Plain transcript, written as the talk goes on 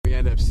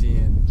end up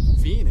seeing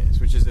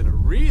Venus, which is in a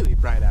really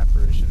bright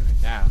apparition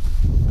right now.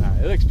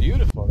 It looks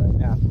beautiful right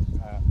now.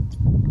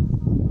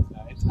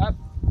 It's up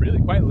really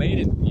quite late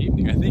in the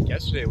evening. I think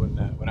yesterday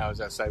when I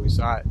was outside, we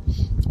saw it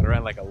at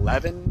around like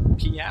 11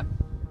 p.m.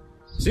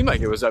 Seemed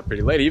like it was up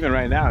pretty late. Even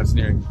right now, it's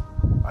nearing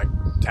like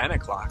 10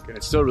 o'clock, and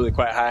it's still really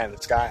quite high in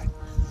the sky.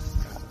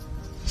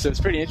 So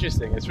it's pretty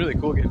interesting. It's really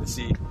cool getting to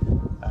see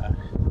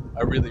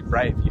a really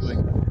bright viewing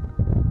of it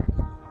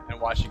and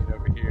watching it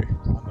over here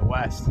on the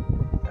west.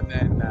 And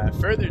then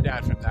further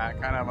down from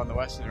that, kind of on the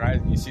western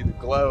horizon, you see the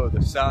glow of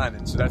the sun,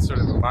 and so that's sort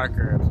of a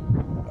marker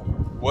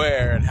of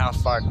where and how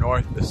far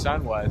north the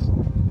sun was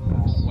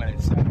when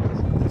it set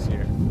this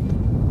year.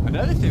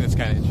 Another thing that's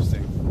kind of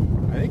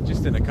interesting, I think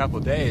just in a couple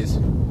days,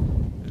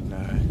 and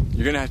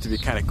you're going to have to be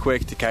kind of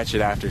quick to catch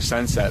it after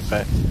sunset,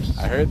 but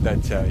I heard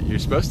that you're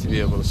supposed to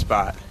be able to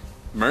spot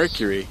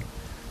Mercury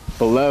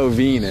below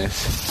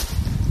Venus,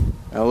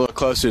 a little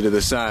closer to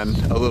the sun,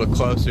 a little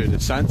closer to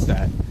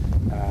sunset,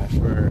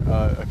 for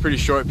a pretty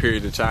short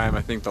period of time.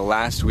 I think the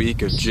last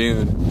week of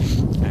June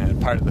and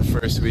part of the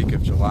first week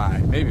of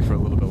July, maybe for a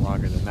little bit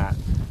longer than that.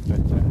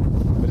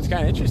 But it's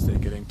kind of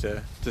interesting getting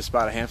to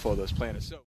spot a handful of those planets. So